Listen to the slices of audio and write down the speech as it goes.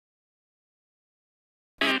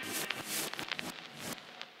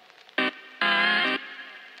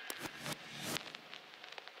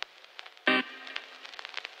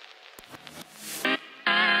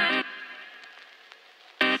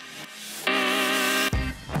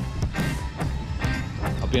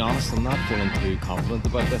be honest, I'm not feeling too confident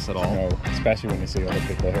about this at all. No, especially when you see other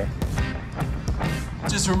people here.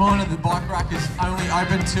 Just a reminder, the bike rack is only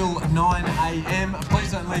open till 9 AM.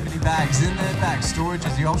 Please don't leave any bags in there. Bag storage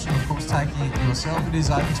is the option, of course, taking it yourself. It is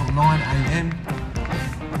open till 9 AM.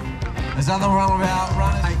 There's another one of our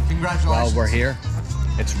runners. Hey, congratulations. Well, we're here.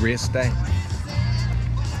 It's race day.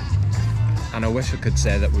 And I wish I could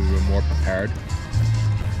say that we were more prepared,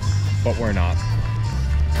 but we're not.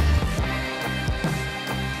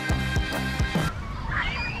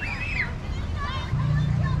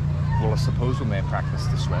 Well, I suppose we may practice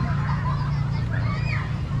to swim.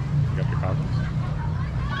 You got your goggles?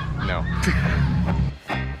 No.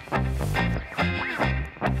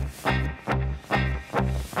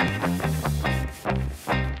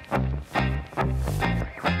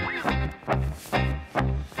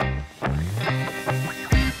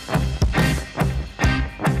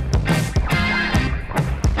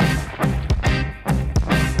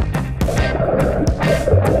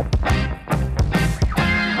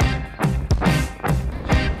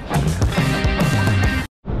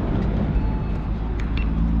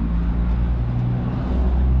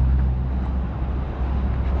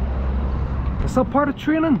 Is that part of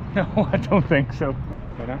training? No, I don't think so.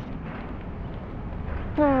 You know?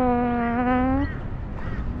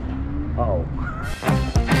 Oh.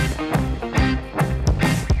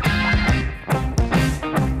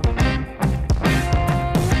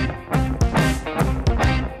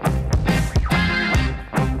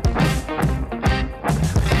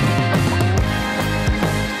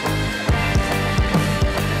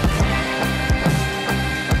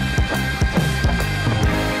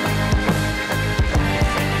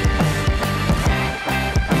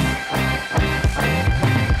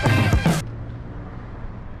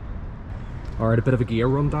 Alright, a bit of a gear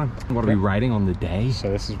rundown. What are we riding on the day? So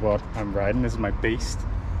this is what I'm riding. This is my beast.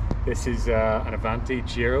 This is an Avanti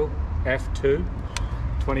Giro F2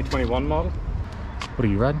 2021 model. What are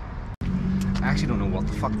you riding? I actually don't know what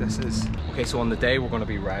the fuck this is. Okay, so on the day we're going to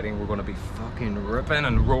be riding, we're going to be fucking ripping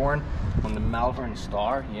and roaring on the Malvern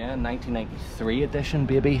Star. Yeah, 1993 edition,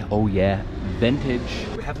 baby. Oh yeah, vintage.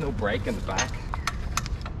 We have no brake in the back.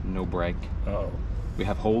 No brake. Uh-oh. We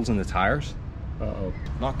have holes in the tires. Uh-oh.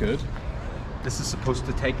 Not good. This is supposed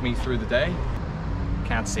to take me through the day.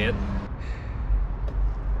 Can't see it.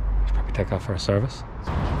 Should probably take off for a service.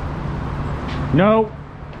 No!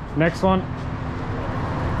 Next one.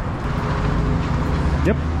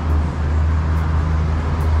 Yep.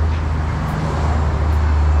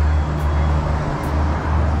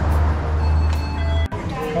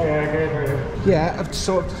 Oh yeah, good. Yeah, I've just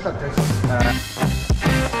got this.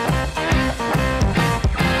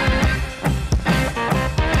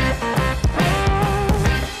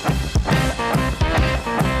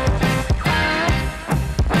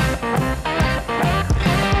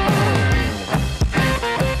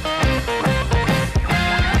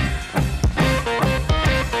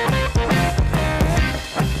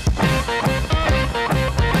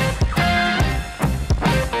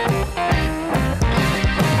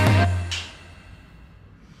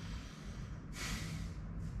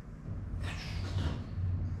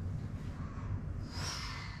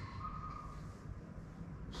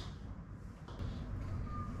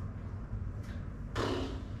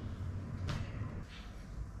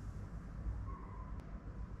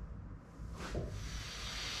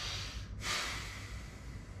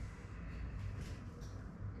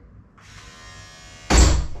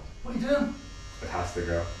 What are you doing? It has to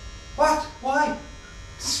go. What? Why?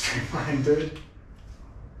 Streamline, dude.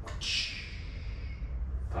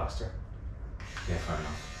 Faster. Yeah, fair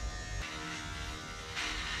enough.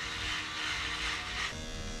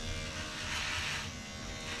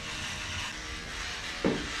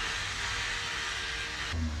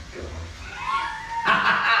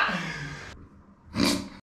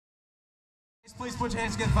 Please put your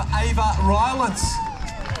hands together for Ava Rylance.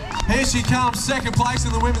 Here she comes, second place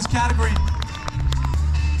in the women's category.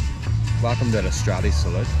 Welcome to the Straddie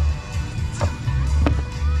salute.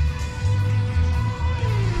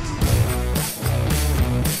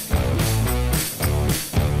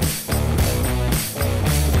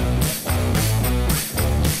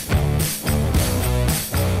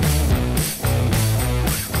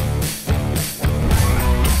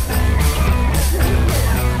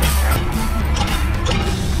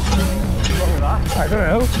 I don't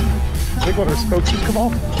know. I think one of her spokes has come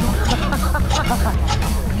off.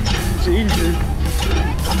 Jesus.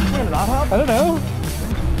 When did that happen? I don't know.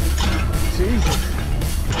 Jesus.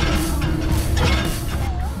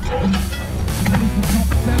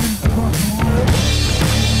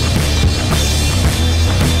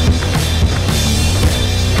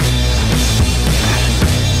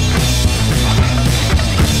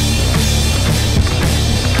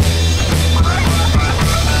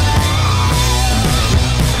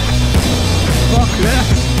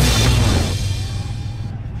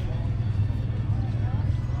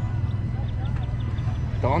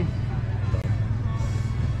 on.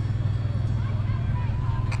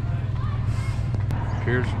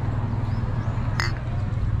 Cheers.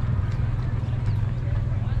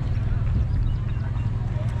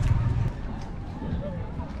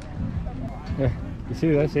 Yeah, you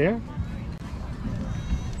see this here?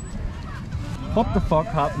 What the fuck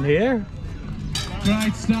happened here?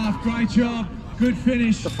 Great stuff, great job, good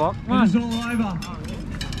finish. The fuck, It man? is all over.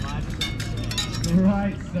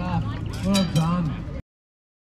 Great stuff, well done.